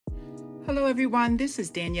Hello, everyone. This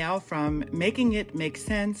is Danielle from Making It Make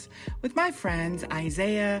Sense with my friends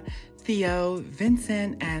Isaiah, Theo,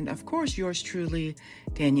 Vincent, and of course, yours truly,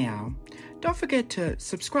 Danielle. Don't forget to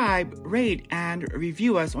subscribe, rate, and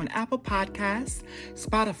review us on Apple Podcasts,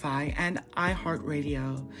 Spotify, and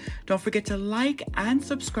iHeartRadio. Don't forget to like and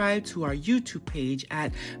subscribe to our YouTube page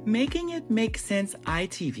at Making It Make Sense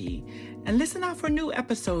ITV and listen out for new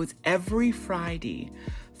episodes every Friday.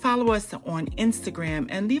 Follow us on Instagram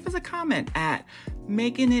and leave us a comment at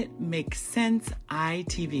Making It Make Sense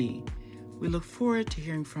ITV. We look forward to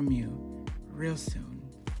hearing from you real soon.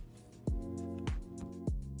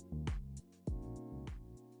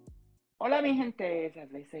 Hola, mi gente, as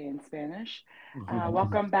they say in Spanish.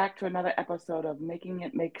 Welcome back to another episode of Making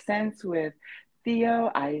It Make Sense with Theo,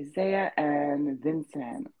 Isaiah, and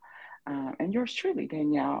Vincent. And yours truly,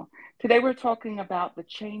 Danielle. Today we're talking about the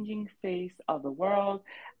changing face of the world,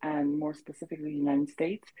 and more specifically the United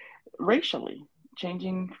States, racially.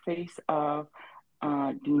 Changing face of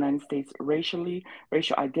the United States racially,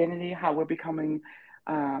 racial identity, how we're becoming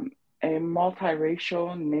a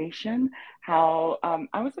multiracial nation. How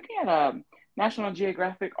I was looking at a National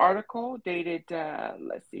Geographic article dated,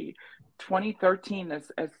 2013, as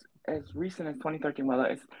recent as 2013.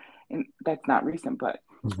 Well, that's not recent, but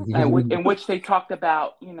in which they talked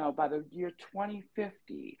about, by the year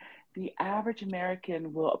 2050, the average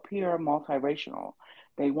American will appear multiracial.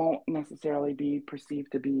 They won't necessarily be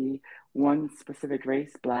perceived to be one specific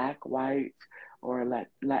race, Black, white, or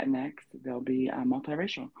Latinx. They'll be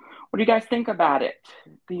multiracial. What do you guys think about it,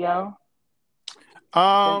 Theo?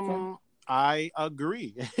 I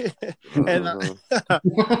agree, and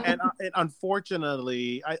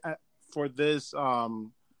unfortunately, I for this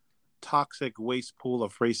toxic waste pool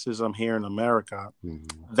of racism here in America,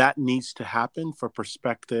 that needs to happen for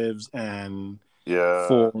perspectives and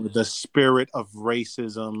for the spirit of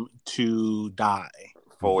racism to die.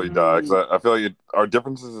 Fully die. Because I feel like our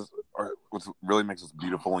differences are what really makes us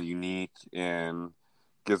beautiful and unique and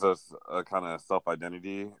gives us a kind of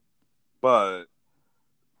self-identity. But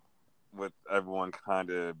with everyone kind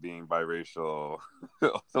of being biracial,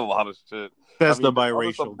 it's a lot of shit. That's the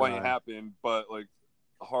biracial guy. Might happen, but like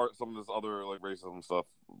some of this other like racism stuff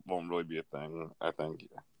won't really be a thing, I think.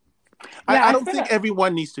 I don't think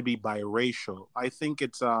everyone needs to be biracial. I think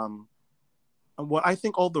it's I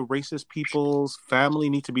think all the racist people's family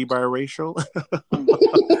need to be biracial.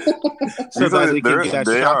 So that they can get that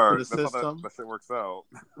shock to the system. That shit works out.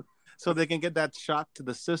 So they can get that shock to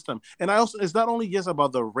the system. And it's not only just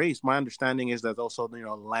about the race. My understanding is that also,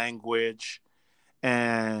 language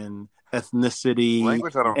and ethnicity.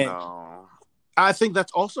 Language, I don't know. I think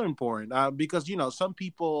that's also important because, some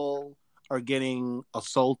people are getting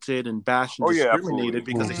assaulted and bashed and discriminated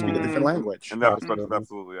because they speak a different language. And that perspective,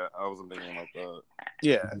 absolutely. I wasn't thinking about that.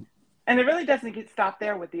 Yeah. And it really doesn't get stopped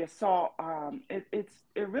there with the assault.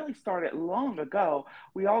 It really started long ago.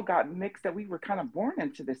 We all got mixed, that we were kind of born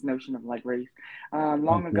into this notion of like race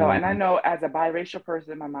long ago. And I know as a biracial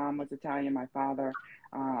person, my mom was Italian, my father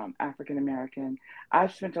African American.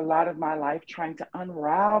 I've spent a lot of my life trying to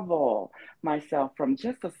unravel myself from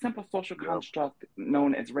just a simple social construct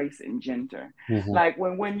known as race and gender. Like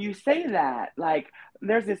when you say that, like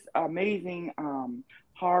there's this amazing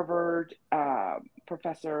Harvard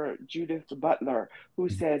professor Judith Butler, who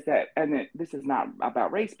says that, and this is not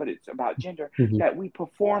about race, but it's about gender, that we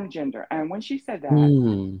perform gender. And when she said that,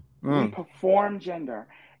 we perform gender,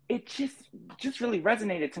 it just really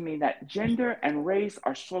resonated to me that gender and race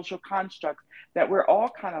are social constructs that we're all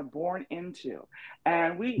kind of born into.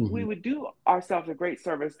 And we would do ourselves a great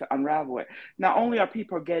service to unravel it. Not only are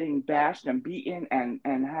people getting bashed and beaten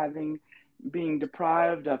and being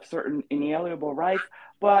deprived of certain inalienable rights,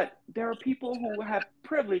 but there are people who have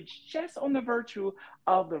privilege just on the virtue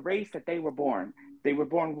of the race that they were born. They were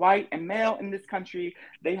born white and male in this country.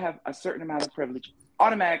 They have a certain amount of privilege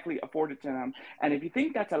automatically afforded to them. And if you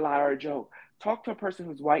think that's a lie or a joke, talk to a person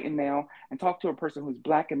who's white and male, and talk to a person who's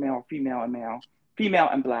Black and male, female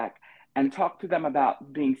and Black, and talk to them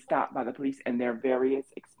about being stopped by the police and their various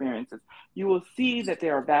experiences. You will see that they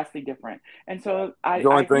are vastly different. And so the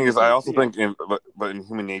only thing is, I also think in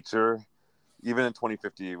human nature, even in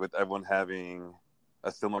 2050, with everyone having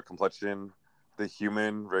a similar complexion, the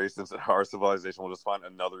human race and our civilization will just find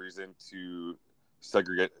another reason to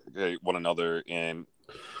segregate one another and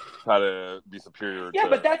try to be superior. Yeah,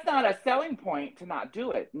 but that's not a selling point to not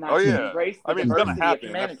do it. Not to embrace the diversity it's gonna happen.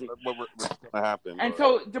 Of humanity. That's what's gonna happen. And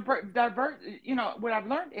so divert. What I've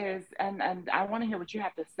learned is, and I want to hear what you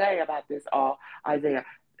have to say about this, all Isaiah.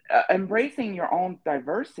 embracing your own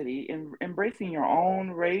diversity and embracing your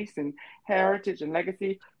own race and heritage and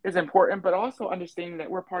legacy is important, but also understanding that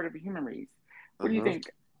we're part of the human race. What do you think,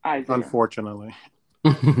 Isaiah? Unfortunately.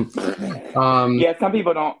 Yeah, some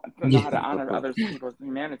people don't know how to honor other people's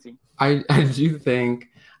humanity. I do think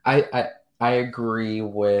I agree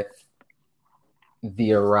with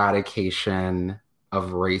the eradication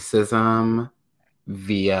of racism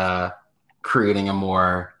via creating a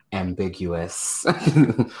more ambiguous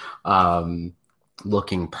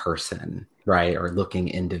looking person, right? Or looking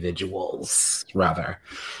individuals, rather.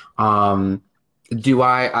 I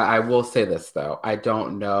will say this, though. I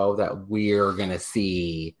don't know that we're going to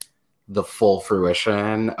see the full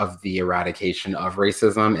fruition of the eradication of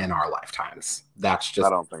racism in our lifetimes. That's just... I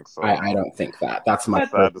don't think so. I don't think that. That's my...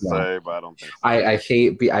 sad to say, but I don't think so.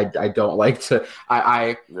 I don't like to...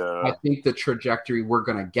 I think the trajectory, we're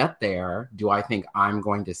going to get there. Do I think I'm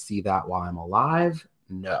going to see that while I'm alive?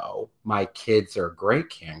 No. My kids or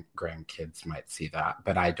grandkids might see that,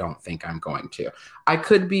 but I don't think I'm going to. I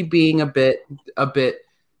could be being a bit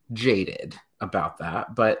jaded about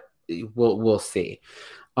that, but we'll see.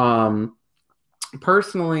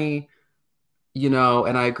 Personally,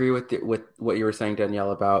 and I agree with what you were saying,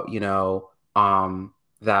 Danielle, about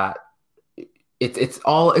that it's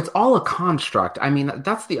all a construct. I mean,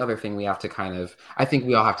 that's the other thing we have to I think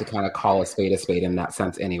we all have to kind of call a spade in that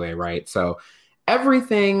sense anyway, right? So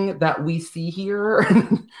everything that we see here,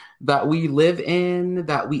 that we live in,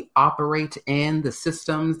 that we operate in, the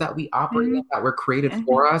systems that we operate in, that were created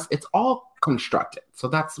for us, it's all constructed. So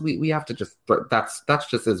that's we have to just that's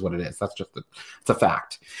just is what it is. That's just it's a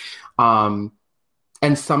fact. And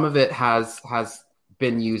some of it has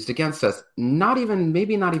been used against us.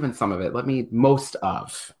 Maybe not even some of it. Most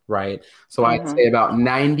of, right? So I'd say about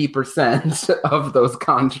 90% of those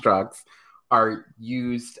constructs are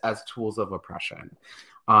used as tools of oppression,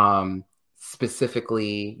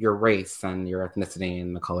 specifically your race and your ethnicity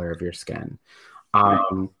and the color of your skin.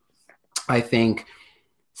 I think,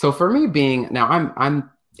 so for me I'm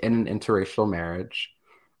in an interracial marriage,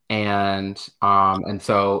 and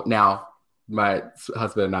so now my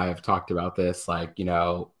husband and I have talked about this,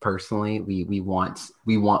 personally, we want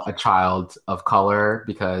a child of color,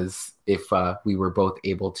 because if we were both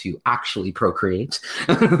able to actually procreate,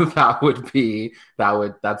 that's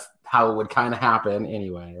how it would kind of happen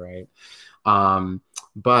anyway, right?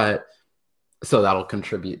 But so that'll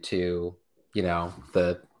contribute to,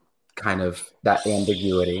 the kind of that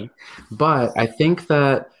ambiguity. But I think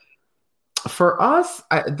that for us,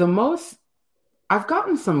 I've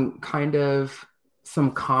gotten some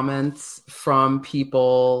comments from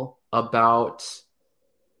people about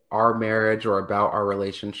our marriage or about our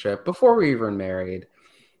relationship before we were married.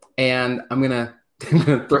 And I'm going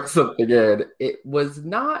to throw something in. It was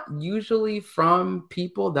not usually from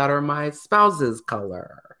people that are my spouse's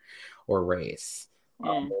color or race. It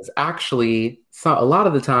was actually, a lot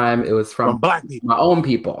of the time, it was from Black people, my own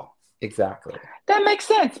people. Exactly. That makes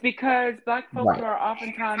sense, because Black folks are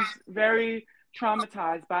oftentimes very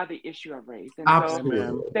traumatized by the issue of race, and Absolutely.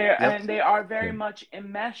 so they are very much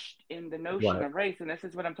enmeshed in the notion of race. And this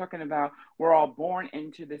is what I'm talking about. We're all born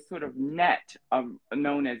into this sort of net of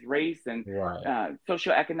known as race and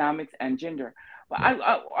social economics and gender. But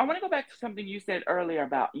I want to go back to something you said earlier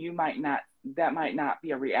about that might not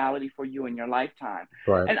be a reality for you in your lifetime.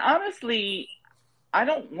 Right. And honestly, I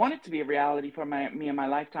don't want it to be a reality for me in my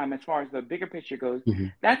lifetime. As far as the bigger picture goes,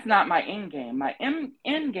 that's not my end game. My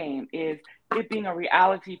end game is it being a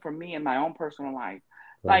reality for me in my own personal life.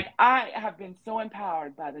 Right. I have been so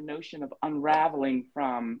empowered by the notion of unraveling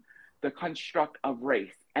from the construct of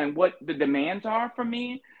race and what the demands are for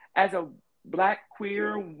me as a Black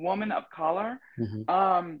queer woman of color,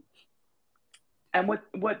 and what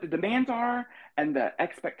the demands are and the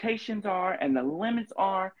expectations are and the limits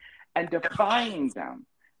are, and defying them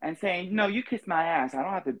and saying, no, you kiss my ass. I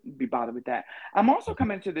don't have to be bothered with that. I'm also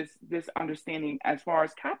coming to this understanding as far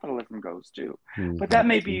as capitalism goes too. But that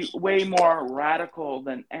may be way more radical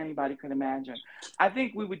than anybody could imagine. I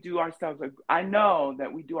think we would do ourselves, I know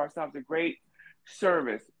that we do ourselves a great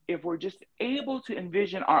service if we're just able to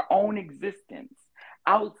envision our own existence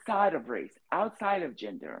outside of race, outside of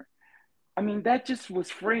gender. I mean, that just was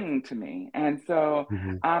freeing to me. And so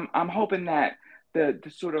I'm hoping that the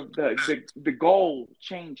sort of the goal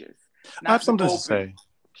changes. I have something to say.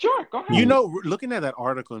 Sure, go ahead. Looking at that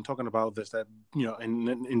article and talking about this, that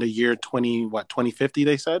in the year 2050,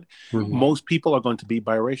 they said most people are going to be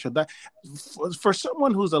biracial. That for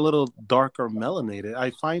someone who's a little darker melanated,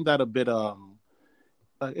 I find that a bit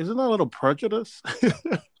isn't that a little prejudice?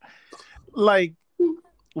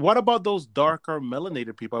 what about those darker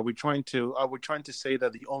melanated people? Are we trying to say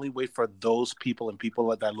that the only way for those people and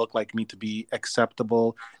people that look like me to be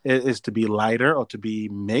acceptable is to be lighter or to be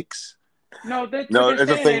mixed? No, it's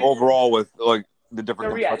the same overall with like the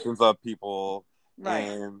different complexions of people, right?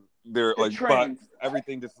 And they're like, trends. But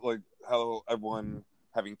everything just like how everyone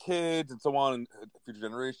having kids and so on, and future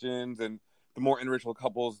generations, and the more interracial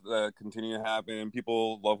couples that continue to happen,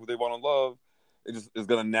 people love who they want to love. It just is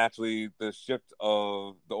going to naturally, the shift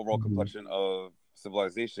of the overall complexion of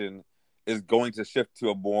civilization is going to shift to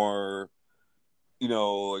a more,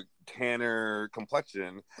 like tanner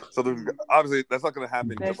complexion. So obviously that's not going to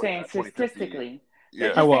happen. They're saying statistically.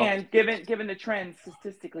 Yeah. They're saying given the trend,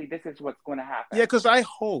 statistically, this is what's going to happen. Yeah, because I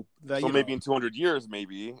hope that maybe in 200 years,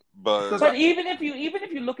 maybe, but even if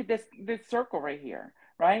you look at this circle right here.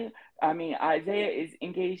 Right? I mean, Isaiah is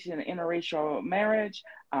engaged in interracial marriage.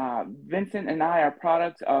 Vincent and I are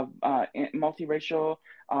products of multiracial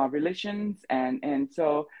relations. And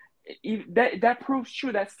so that proves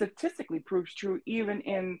true. That statistically proves true even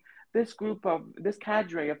in this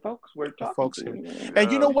cadre of folks we're talking to.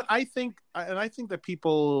 And you know what I think? And I think that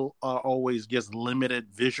people are always just limited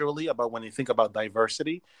visually about when they think about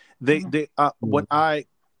diversity. When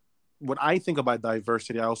I think about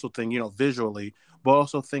diversity, I also think, visually, but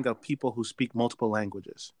also think of people who speak multiple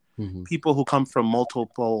languages, people who come from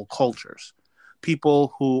multiple cultures,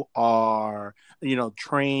 people who are,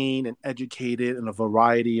 trained and educated in a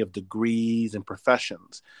variety of degrees and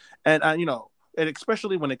professions. And, and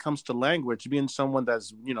especially when it comes to language, being someone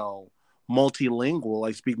that's, multilingual,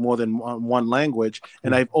 I speak more than one language,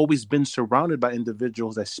 and I've always been surrounded by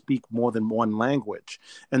individuals that speak more than one language.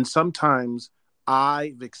 And sometimes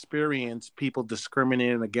I've experienced people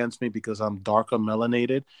discriminating against me because I'm darker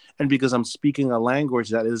melanated and because I'm speaking a language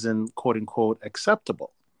that isn't quote unquote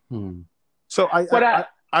acceptable. So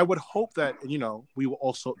I would hope that, we will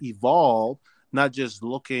also evolve, not just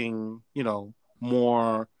looking,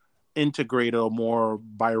 more integrated or more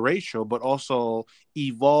biracial, but also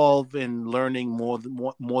evolve in learning more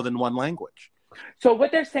than one language. So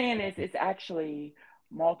what they're saying is it's actually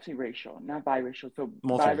multiracial, not biracial. So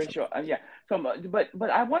biracial, yeah. So, but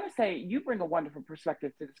I want to say you bring a wonderful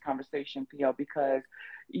perspective to this conversation, PL, because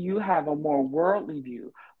you have a more worldly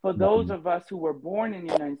view. For those of us who were born in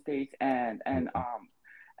the United States and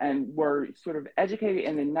were sort of educated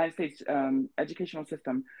in the United States educational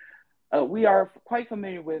system, we are quite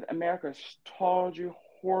familiar with America's tawdry,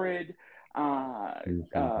 horrid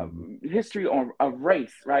history of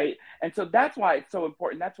race, right? And so that's why it's so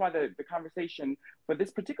important. That's why the conversation for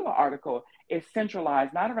this particular article is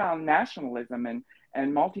centralized not around nationalism and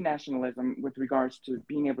multinationalism with regards to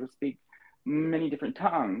being able to speak many different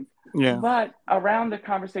tongues, but around the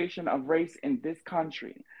conversation of race in this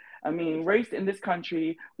country. I mean, race in this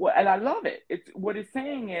country, and I love it. What it's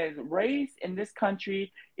saying is race in this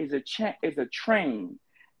country is a train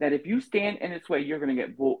that if you stand in its way, you're going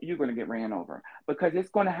to get ran over, because it's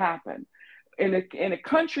going to happen in a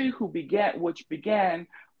country which began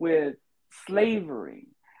with slavery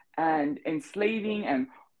and enslaving and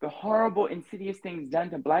the horrible, insidious things done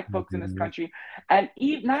to Black folks in this country, and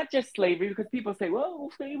not just slavery, because people say, "Well,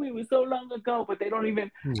 slavery was so long ago," but they don't even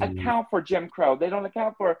account for Jim Crow. They don't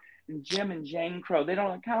account for Jim and Jane Crow. They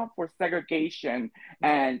don't account for segregation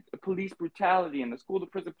and police brutality and the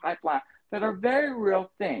school-to-prison pipeline that are very real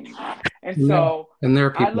things. And so and there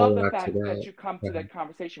are people I love the fact that you come to that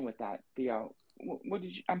conversation with that, Theo. What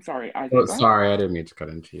did you? I'm sorry, Isaac. Oh, sorry, I didn't mean to cut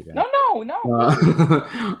into you. No.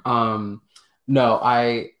 No,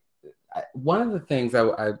 I one of the things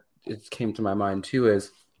it came to my mind too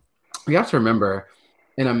is you have to remember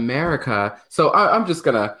in America. So I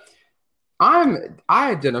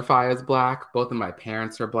identify as Black. Both of my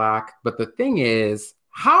parents are Black. But the thing is,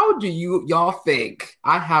 how do y'all think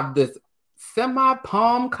I have this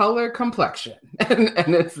semi-palm color complexion?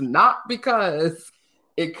 And it's not because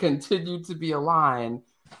it continued to be a line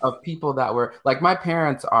of people that were like, my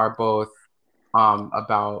parents are both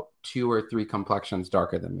about 2 or 3 complexions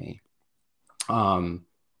darker than me.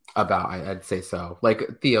 I'd say so.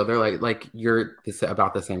 Like Theo, they're like you're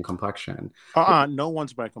about the same complexion. No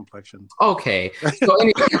one's my complexion. Okay. So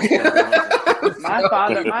anyway, my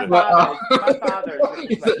father.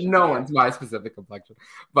 No one's my specific complexion.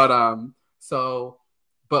 But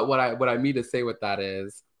but what I mean to say with that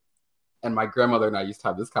is, and my grandmother and I used to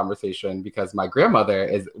have this conversation because my grandmother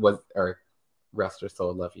rest her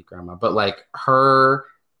soul, love you, grandma. But like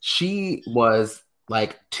she was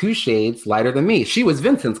like 2 shades lighter than me. She was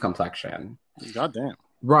Vincent's complexion. Goddamn.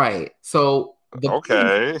 Right. So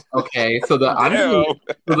okay. So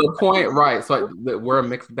the point, right? So we're a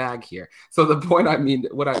mixed bag here. So the point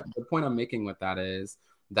the point I'm making with that is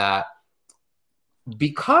that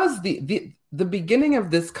because the beginning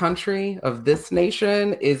of this country, of this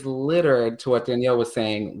nation, is littered, to what Danielle was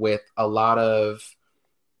saying, with a lot of,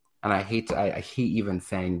 and I hate even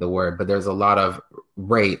saying the word, but there's a lot of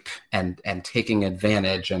rape and taking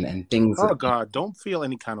advantage and things. Oh God, don't feel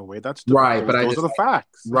any kind of way. That's right, but those are the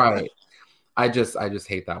facts. Right. I just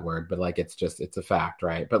hate that word, but like it's a fact,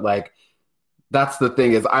 right? But like that's the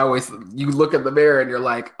thing is you look at the mirror and you're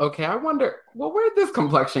like, okay, I wonder, well, where'd this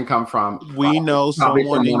complexion come from? We know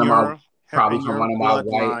someone in your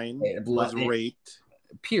white was raped.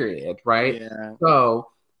 Period, right? Yeah. So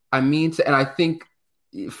and I think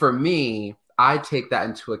for me, I take that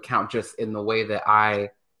into account just in the way that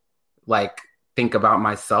I like think about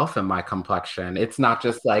myself and my complexion. It's not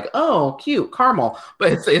just like, oh, cute caramel,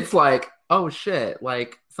 but it's like, oh shit,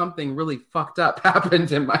 like something really fucked up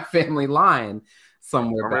happened in my family line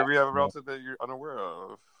somewhere. Or maybe you have a relative that you're unaware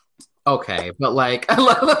of. Okay, but like,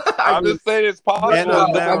 I'm just saying it's possible. In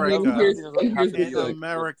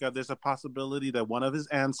America, there's a possibility that one of his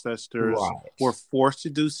ancestors were forced to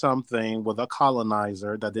do something with a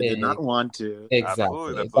colonizer that they did not want to.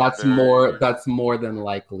 Exactly. That's more than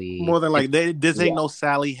likely. More than likely. This ain't no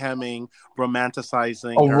Sally Heming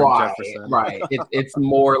romanticizing Jefferson. Right. It's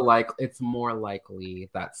more likely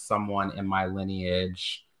that someone in my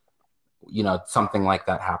lineage, something like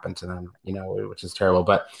that happened to them, which is terrible.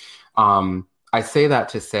 But I say that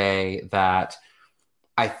to say that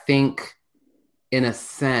I think, in a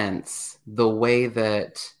sense, the way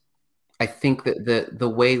that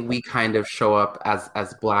the way we kind of show up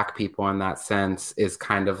as Black people in that sense is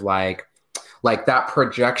kind of like that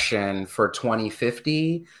projection for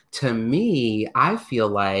 2050. To me, I feel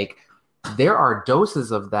like there are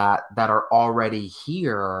doses of that are already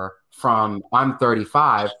here. From I'm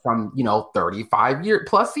 35, from 35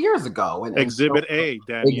 plus years ago. And Exhibit A,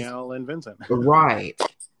 Danielle and Vincent. Right.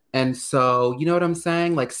 And so, you know what I'm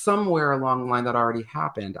saying? Like somewhere along the line that already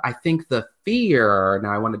happened. I think the fear,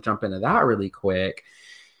 now I want to jump into that really quick.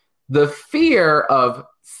 The fear of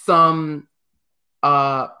some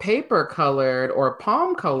paper colored or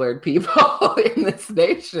palm colored people in this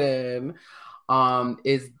nation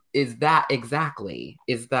is that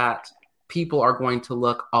people are going to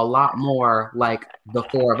look a lot more like the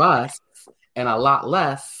four of us and a lot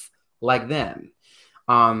less like them.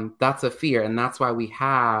 That's a fear. And that's why we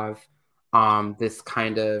have this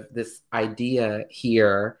idea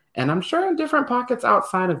here. And I'm sure in different pockets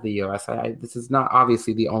outside of the US, this is not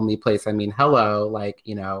obviously the only place. I mean, hello,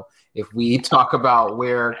 if we talk about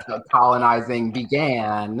where colonizing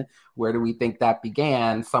began, where do we think that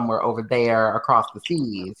began? Somewhere over there across the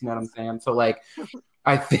seas. You know what I'm saying? So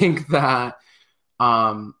I think that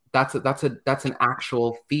that's an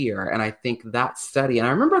actual fear, and I think that study, and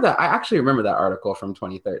I actually remember that article from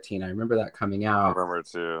 2013. I remember that coming out. I remember it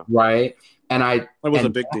too. Right, it was a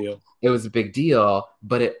big deal. It was a big deal,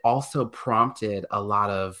 but it also prompted a lot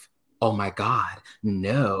of, oh my God,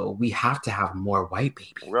 no, we have to have more white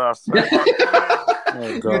babies. You know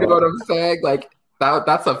what I'm saying? Like.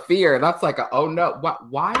 That's a fear. That's like oh no.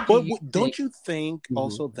 Why? Don't you think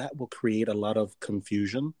also that will create a lot of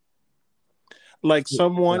confusion? Like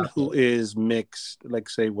someone who is mixed, like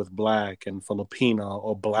say with Black and Filipino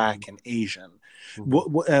or Black and Asian,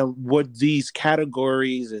 would these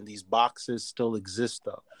categories and these boxes still exist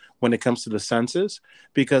though when it comes to the census?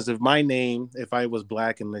 Because if I was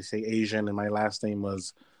Black and they say Asian and my last name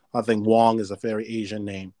was, I think Wong is a very Asian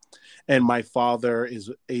name, and my father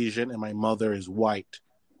is Asian and my mother is white,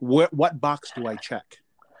 what box do I check?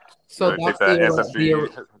 So that's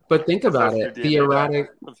but think about it. The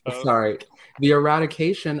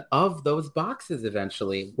eradication of those boxes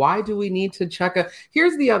eventually. Why do we need to check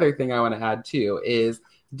Here's the other thing I want to add too is,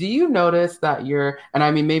 do you notice that and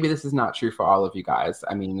I mean, maybe this is not true for all of you guys.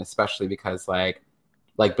 I mean, especially because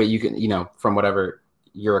but you can, from whatever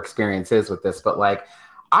your experience is with this, but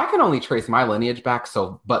I can only trace my lineage back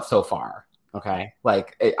so far. Okay.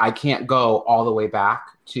 I can't go all the way back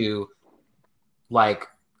to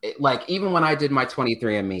even when I did my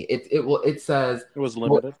 23andMe, it says it was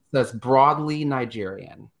limited. It says broadly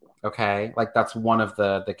Nigerian. Okay. That's one of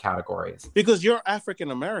the categories. Because you're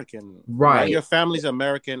African American. Right. Your family's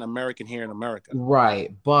American here in America.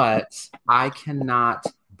 Right. But I cannot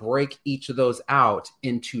break each of those out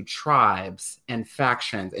into tribes and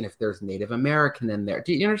factions, and if there's Native American in there,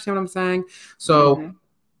 do you understand what I'm saying? So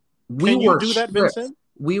can you do that, Vincent?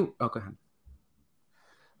 Go ahead.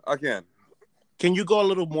 Again, can you go a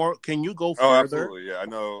little more? Can you go further? Oh, absolutely. Yeah, I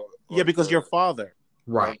know. Yeah, because your father,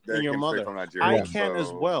 right, and your mother. I can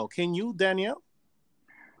as well. Can you, Danielle?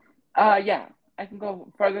 Yeah, I can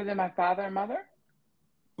go further than my father and mother.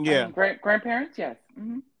 Yeah. Grandparents, yes.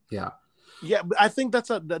 Mm-hmm. Yeah. Yeah, but I think that's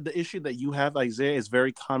the issue that you have, Isaiah, is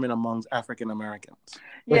very common amongst African Americans.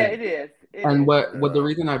 Yeah, it is. What the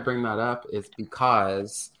reason I bring that up is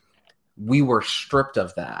because we were stripped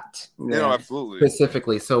of that. Yeah, absolutely.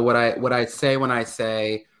 Specifically. So what I say when I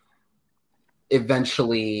say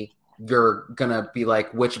eventually you're gonna be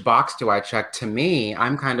like, which box do I check? To me,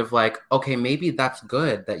 I'm kind of like, okay, maybe that's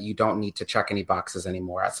good that you don't need to check any boxes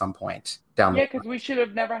anymore at some point down the line. Yeah, because we should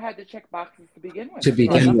have never had to check boxes to begin with.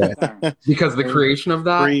 Because the creation of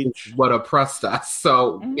that is what oppressed us.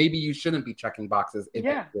 So maybe you shouldn't be checking boxes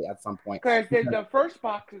at some point. Because the first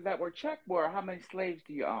boxes that were checked were, how many slaves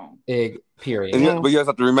do you own? Period. But you guys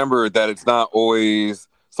have to remember that it's not always.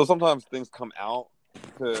 So sometimes things come out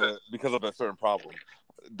because of a certain problem.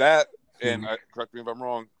 That, and correct me if I'm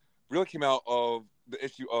wrong, really came out of the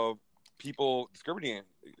issue of people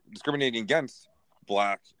discriminating against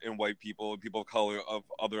Black and white people and people of color of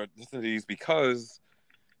other ethnicities because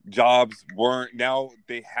jobs weren't. Now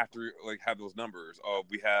they have to have those numbers.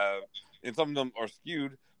 We have, and some of them are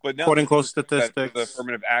skewed, but now quote unquote statistics, the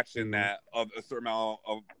affirmative action that of a certain amount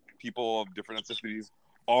of people of different ethnicities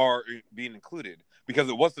are being included because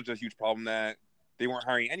it was such a huge problem that they weren't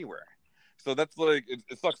hiring anywhere. So that's it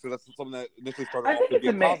sucks because that's something that initially started off to be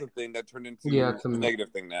a positive thing that turned into a negative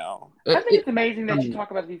thing now. I think it's amazing that you talk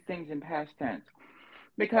about these things in past tense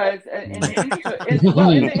because in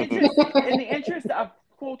the interest of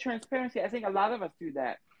full transparency, I think a lot of us do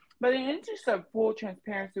that. But in the interest of full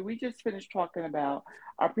transparency, we just finished talking about,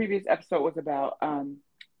 our previous episode was about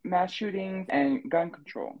mass shootings and gun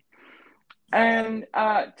control. And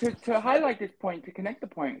to highlight this point, to connect the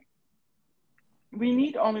point, we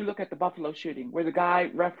need to only look at the Buffalo shooting where the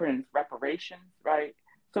guy referenced reparations, right?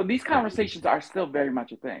 So these conversations are still very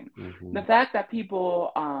much a thing. Mm-hmm. The fact that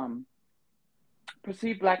people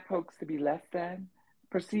perceive Black folks to be less than,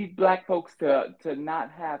 perceive Black folks to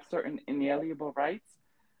not have certain inalienable rights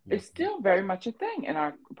is still very much a thing in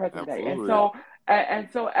our present day. And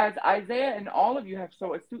so as Isaiah and all of you have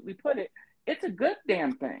so astutely put it, it's a good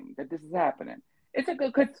damn thing that this is happening. It's a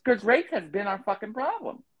good, because race has been our fucking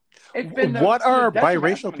problem. It's been what are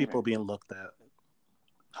biracial people being looked at?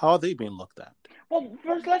 How are they being looked at? Well,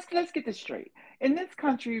 first let's get this straight. In this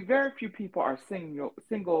country, very few people are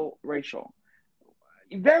single racial.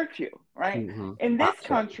 Very few, right? Mm-hmm. In this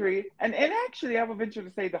country, and actually I would venture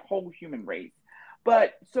to say the whole human race.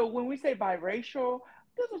 But so when we say biracial,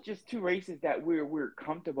 those are just two races that we're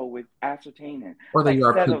comfortable with ascertaining. Or they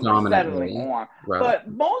are settling on. Right.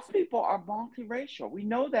 But most people are multiracial. We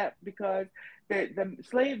know that because the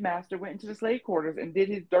slave master went into the slave quarters and did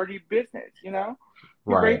his dirty business, He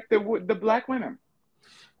raped the Black women.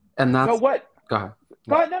 And that's... So what? Go ahead.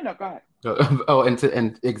 Go ahead. No, go ahead. Oh,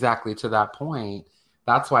 and exactly to that point,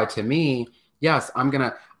 that's why to me, yes, I'm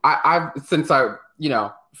going to... since I,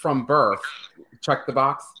 from birth, check the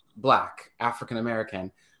box, Black, African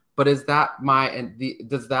American. But is that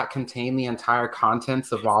does that contain the entire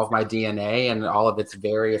contents of all of my DNA and all of its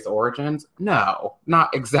various origins? No,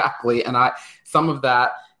 not exactly. And some of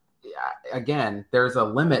that, again, there's a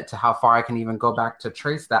limit to how far I can even go back to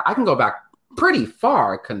trace that. I can go back pretty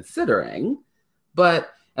far considering,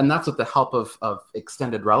 and that's with the help of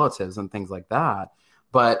extended relatives and things like that.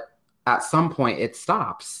 But at some point it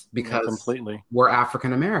stops because we're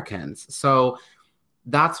African Americans. So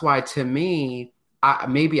that's why, to me,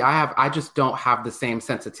 I just don't have the same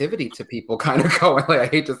sensitivity to people kind of going, I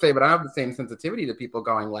hate to say, but I have the same sensitivity to people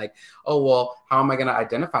going like, oh, well, how am I going to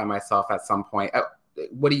identify myself at some point?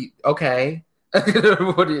 Okay.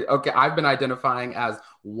 Okay. I've been identifying as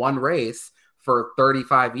one race for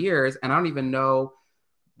 35 years and I don't even know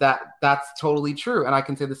that that's totally true. And I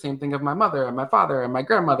can say the same thing of my mother and my father and my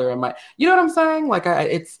grandmother and you know what I'm saying?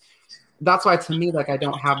 That's why to me, I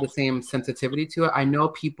don't have the same sensitivity to it. I know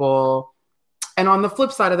people, and on the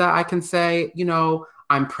flip side of that, I can say,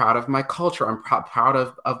 I'm proud of my culture. I'm proud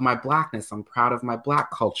of my Blackness. I'm proud of my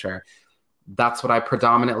Black culture. That's what I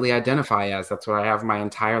predominantly identify as. That's what I have my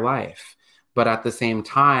entire life. But at the same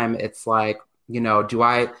time, it's do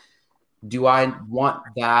I want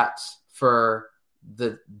that for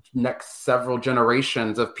the next several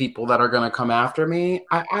generations of people that are going to come after me?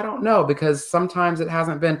 I don't know, because sometimes it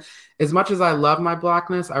hasn't been, as much as I love my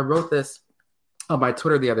Blackness. I wrote this on my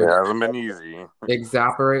Twitter the other day. It hasn't been easy.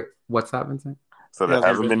 Exasperate. What's that, Vincent? So that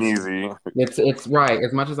hasn't been easy. It's right.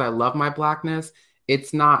 As much as I love my Blackness,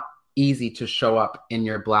 it's not easy to show up in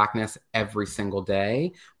your Blackness every single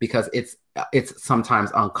day because it's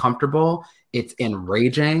sometimes uncomfortable. It's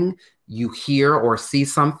enraging. You hear or see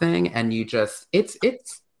something and you just, it's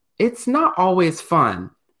not always fun.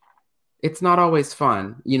 it's not always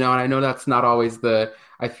fun, and I know that's not always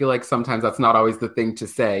I feel like sometimes that's not always the thing to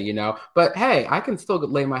say, but hey, I can still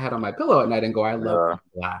lay my head on my pillow at night and go, I love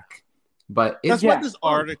being Black. But that's why this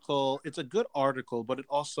article, it's a good article, but it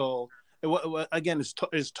also, again,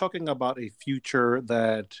 is talking about a future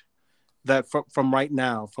that from right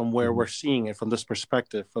now, from where we're seeing it, from this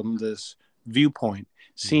perspective, from this viewpoint,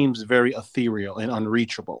 seems very ethereal and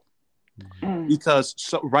unreachable. Because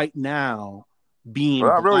right now, being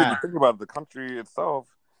not really think about the country itself.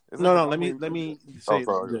 No. Let me say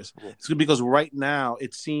this. It's because right now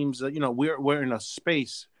it seems that we're in a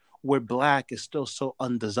space where Black is still so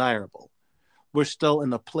undesirable. We're still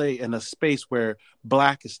in a space where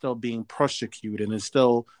Black is still being persecuted and is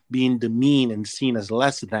still being demeaned and seen as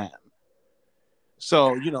less than.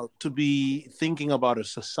 So to be thinking about a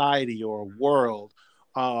society or a world,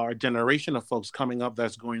 or a generation of folks coming up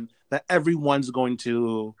that everyone's going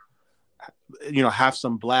to have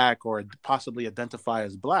some Black or possibly identify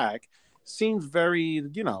as Black seems very,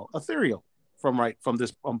 ethereal from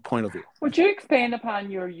this point of view. Would you expand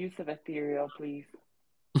upon your use of ethereal, please?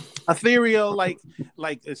 Ethereal, like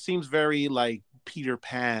it seems very like Peter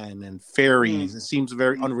Pan and fairies. It seems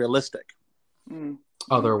very unrealistic.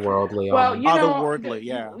 Otherworldly. Well, otherworldly,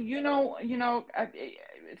 yeah.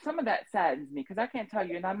 Some of that saddens me because I can't tell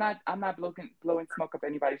you, and I'm not blowing smoke up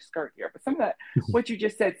anybody's skirt here, but some of that what you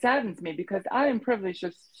just said saddens me because I am privileged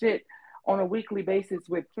to sit on a weekly basis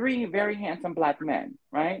with 3 very handsome Black men,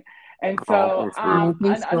 right? And so,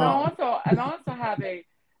 and I also have a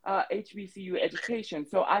HBCU education,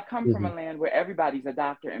 so I come from a land where everybody's a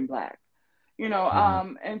doctor and Black,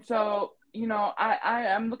 and so I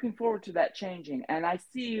am looking forward to that changing, and I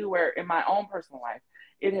see where in my own personal life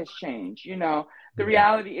it has changed. The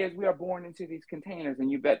reality is we are born into these containers,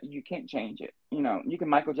 and you can't change it. You can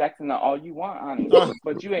Michael Jackson all you want, honey,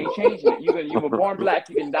 but you ain't changing it. You were born Black,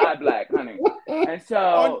 you can die Black, honey. And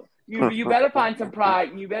so you better find some pride,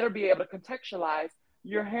 and you better be able to contextualize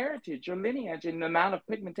your heritage, your lineage, and the amount of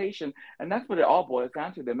pigmentation, and that's what it all boils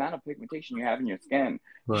down to: the amount of pigmentation you have in your skin.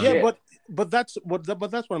 Right. Yeah, but that's what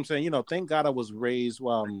I'm saying. Thank God I was raised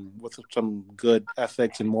with some good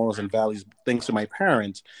ethics and morals and values, thanks to my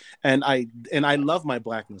parents, and I love my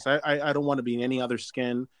Blackness. I don't want to be in any other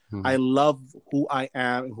skin. I love who I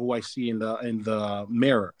am and who I see in the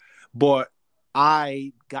mirror. But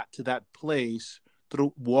I got to that place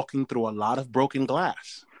through walking through a lot of broken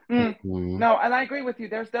glass. No, and I agree with you.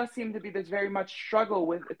 There does seem to be this very much struggle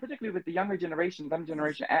particularly with the younger generations. I'm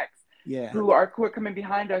Generation X, who are coming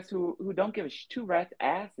behind us, who don't give 2 rat's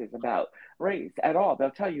asses about race at all.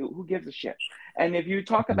 They'll tell you who gives a shit. And if you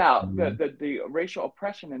talk about the racial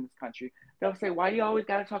oppression in this country, they'll say, why do you always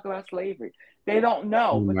got to talk about slavery? They don't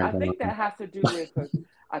know, but I think that has to do with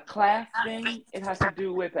a class thing. It has to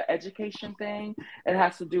do with an education thing. It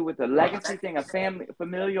has to do with a legacy thing, a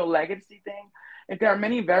familial legacy thing. And there are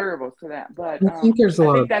many variables to that, but I think there's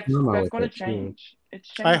that's going to change. It's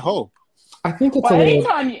changing. I hope. I think it's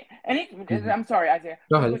I'm sorry, Isaiah.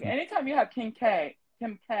 Go ahead. Anytime you have Kim K,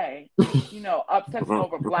 obsessing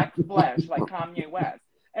over Black flesh like Kanye West.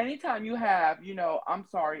 Anytime you have, I'm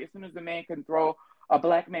sorry, as soon as a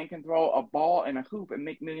Black man can throw a ball in a hoop and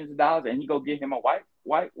make millions of dollars, and he go get him a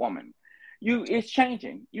white woman. It's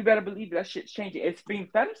changing. You better believe that shit's changing. It's being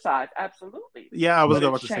fetishized, absolutely. Yeah, I was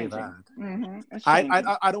about to say that. Mm-hmm.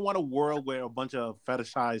 I don't want a world where a bunch of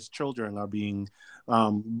fetishized children are being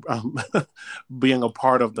being a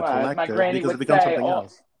part of the collective because it becomes something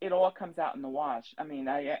else. It all comes out in the wash. I mean,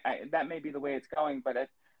 I that may be the way it's going, but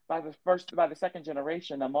by the second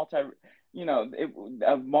generation,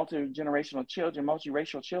 multi-generational children,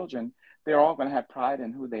 multiracial children, they're all going to have pride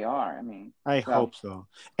in who they are. I mean, I hope so,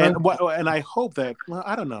 and I hope that. Well,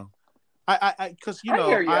 I don't know. Because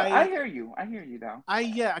I hear you though.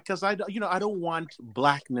 Because I don't want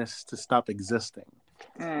Blackness to stop existing.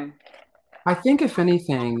 I think if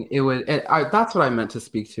anything, it would. That's what I meant to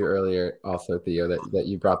speak to earlier, also, Theo. That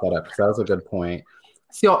you brought that up because that was a good point.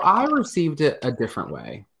 So I received it a different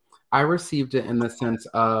way. I received it in the sense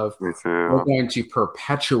of we're going to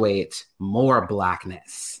perpetuate more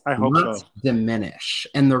Blackness. I hope not so. Diminish.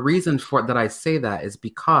 And the reason for that I say that is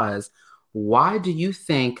because why do you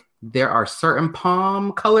think there are certain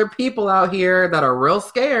palm-colored people out here that are real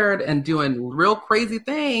scared and doing real crazy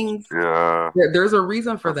things? Yeah. There's a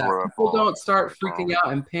reason for that. People don't start freaking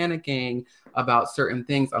out and panicking about certain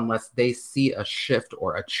things unless they see a shift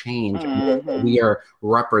or a change. Mm-hmm. We are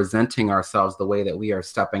representing ourselves, the way that we are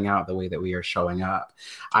stepping out, the way that we are showing up.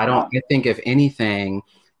 I think if anything,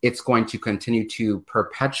 it's going to continue to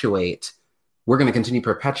perpetuate. We're going to continue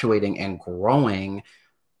perpetuating and growing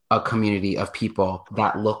a community of people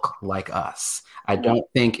that look like us. I don't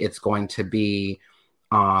think it's going to be,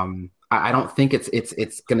 I don't think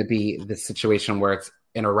it's going to be the situation where it's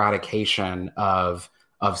an eradication of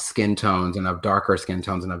skin tones and of darker skin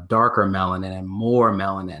tones and of darker melanin and more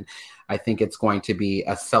melanin. I think it's going to be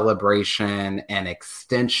a celebration and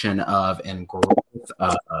extension of and growth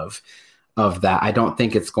of that. I don't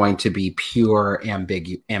think it's going to be pure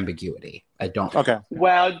ambiguity. I don't. Okay.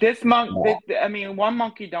 Well, one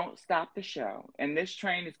monkey don't stop the show, and this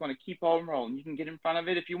train is going to keep on rolling. You can get in front of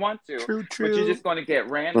it if you want to, true. But you're just going to get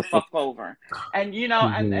ran the fuck over. And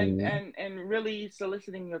and really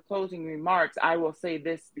soliciting your closing remarks, I will say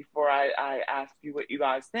this before I ask you what you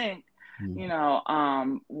guys think.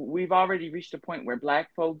 We've already reached a point where Black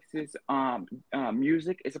folks'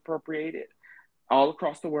 music is appropriated all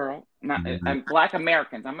across the world. And Black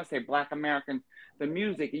Americans, I'm going to say Black Americans, the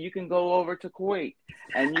music. You can go over to Kuwait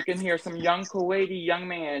and you can hear some young Kuwaiti young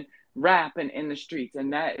man rapping in the streets.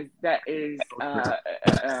 And that is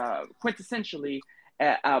quintessentially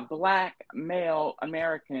a Black male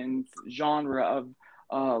American's genre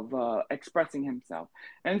of expressing himself.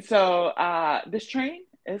 And so this train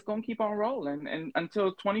is going to keep on rolling and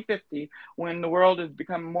until 2050, when the world has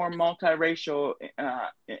become more multiracial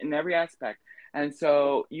in every aspect. And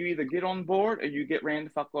so you either get on board or you get ran the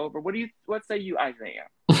fuck over. What say you, Isaiah?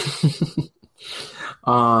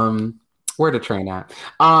 Where the train at?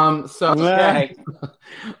 Honestly,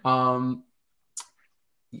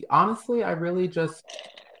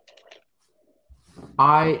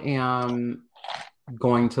 I am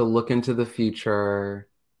going to look into the future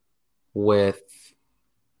with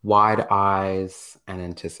wide eyes and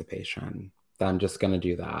anticipation. I'm just going to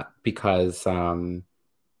do that because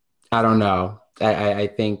I don't know. I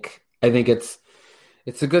think it's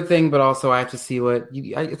a good thing, but also I have to see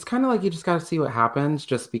it's kind of like you just got to see what happens,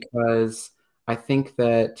 just because I think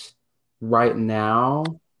that right now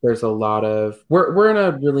there's a lot of, we're in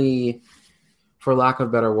a really, for lack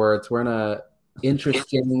of better words, we're in a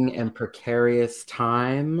interesting and precarious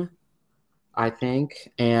time, I think.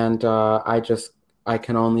 And I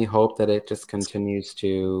can only hope that it just continues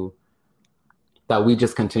that we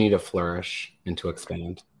just continue to flourish and to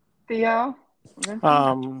expand. Theo?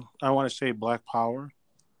 I want to say Black Power.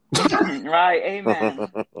 Right, amen.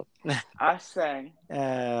 I say.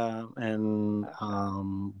 And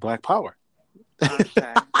Black Power.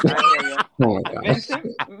 Okay. I hear you.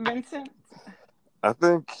 Vincent? I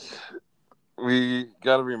think we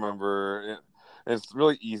got to remember, it's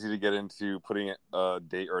really easy to get into putting a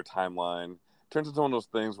date or a timeline. It turns into one of those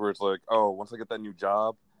things where it's like, oh, once I get that new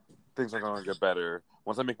job, things are going to get better.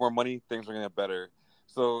 Once I make more money, things are going to get better.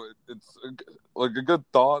 So it's like a good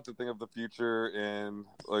thought to think of the future and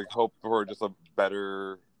like hope for just a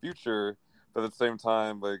better future. But at the same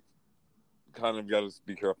time, like kind of got to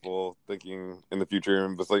be careful thinking in the future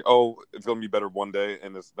and just like, oh, it's going to be better one day.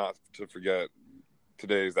 And it's not to forget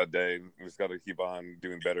today is that day. We just got to keep on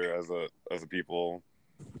doing better as a people.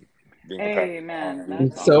 Amen.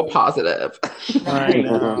 That's so positive. I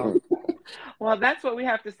know. Well, that's what we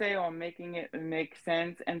have to say on making it make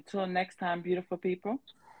sense. Until next time, beautiful people.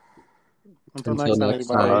 Until next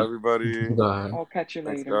time, everybody. Bye. I'll catch you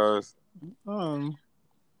later. Thanks, guys.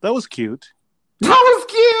 That was cute. That was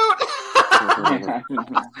cute.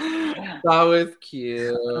 That was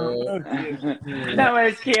cute. That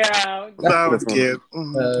was cute. That was cute.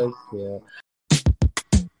 That was cute.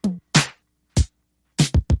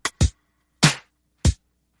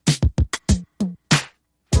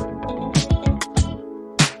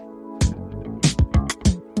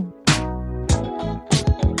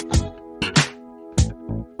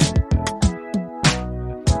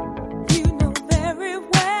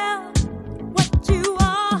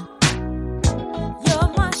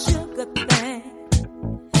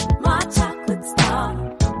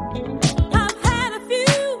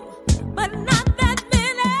 But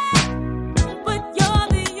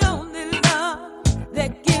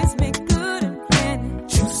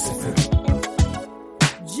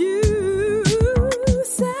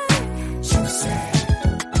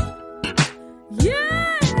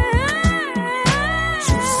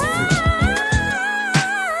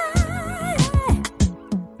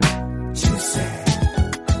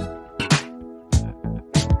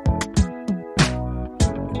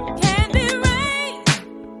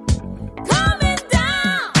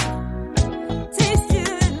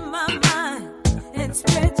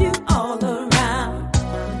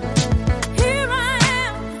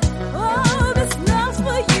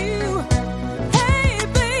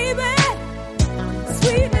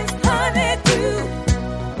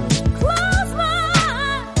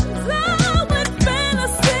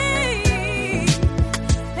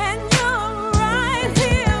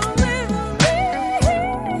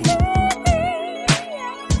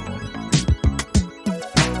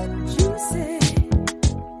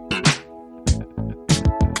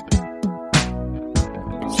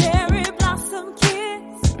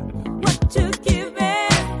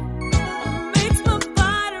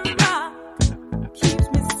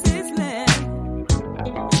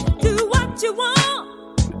what you want.